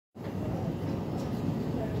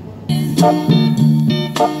Some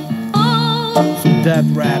death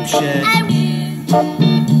rap shit.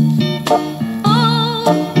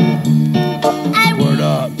 Word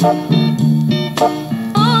up.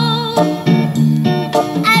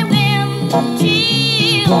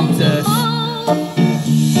 Pump this.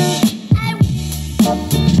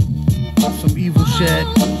 Some evil shit.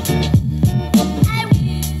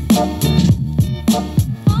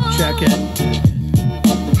 Check it.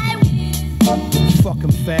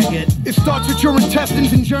 Fucking faggot. It starts with your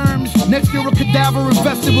intestines and germs. Next you're a cadaver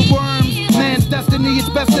infested with worms. Man's destiny, it's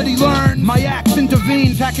best that he learns. My axe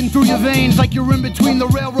intervenes, hacking through your veins like you're in between the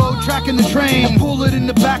railroad track and the train. A bullet in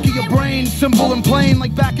the back of your brain, simple and plain,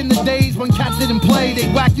 like back in the days when cats didn't play.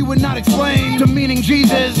 They'd whack you and not explain the meaning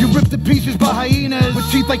Jesus. You ripped to pieces by hyenas with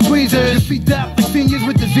teeth like tweezers. You see death like seniors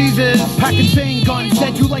with diseases. Pack insane guns,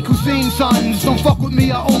 dead you like Hussein's sons. Don't fuck with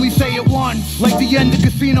me, I only say it once. Like the end of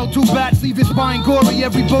Casino, 2 bats leave your spine gory.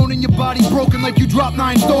 Every bone in your body broken like you dropped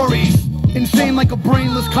 9 stories. Insane like a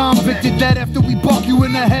brainless convict. You're dead after we buck you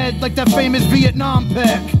in the head like that famous Vietnam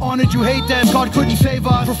pick. Honored you hate that, God couldn't save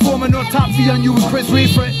us. Perform an autopsy on you with Chris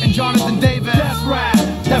Reefert and Jonathan Davis. Death rap,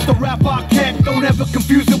 that's the rap I kick. Don't ever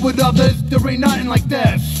confuse it with others, there ain't nothing like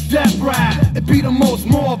this. Death rap, it be the most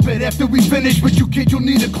morbid. After we finish with you kid, you'll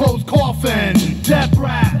need a closed coffin. Death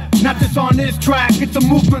rap, not just on this track, it's a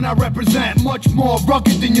movement I represent, much more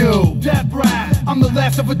rugged than you. Death rap, I'm the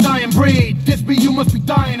last of a dying breed. This be you must be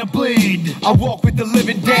dying to bleed. I walk with the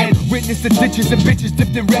living dead. Witness the ditches and bitches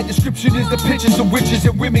dipped in red. Description is the pictures of witches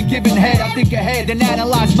and women giving head. I think ahead and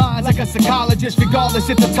analyze minds like a psychologist. Regardless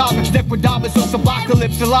if the topic's Nephrodamus or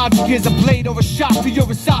Subocalypse. The logic is a blade or a shot to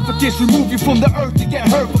your esophagus. Remove you from the earth to get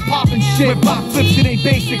hurt for popping shit. With pop flips it ain't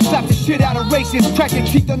basic. Slap the shit out of racists. Crack their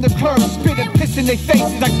teeth on the curb. Spit and piss in their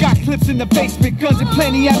faces. I got clips in the basement. Guns and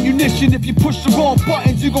plenty ammunition. If you push the wrong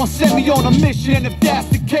buttons, you gon' send me on a mission. And if that's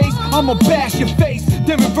the case, I'ma bash your face.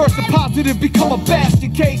 Then reverse the positive, become a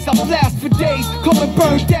basket case. I blast for days, come and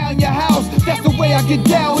burn down your house. That's the way I get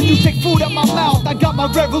down when you take food out my mouth. I got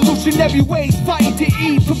my revolutionary ways, fighting to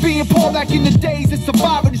eat. For being poor back in the days and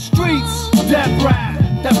surviving the streets. Death rap,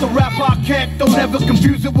 that's the rap I kick. Don't ever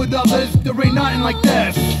confuse it with others, there ain't nothing like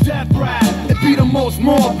this. Death rap, it be the most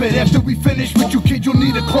morbid. After we finish with you kid, you'll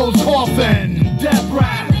need a closed coffin. Death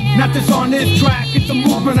rap, not just on this track, it's a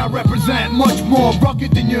movement I represent, much more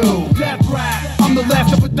rugged than you. Death rap, I'm the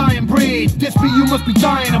last of a dying breed. This be you must be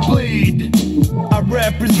dying to bleed. I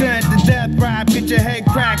represent the death rap, get your head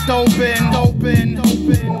cracked open.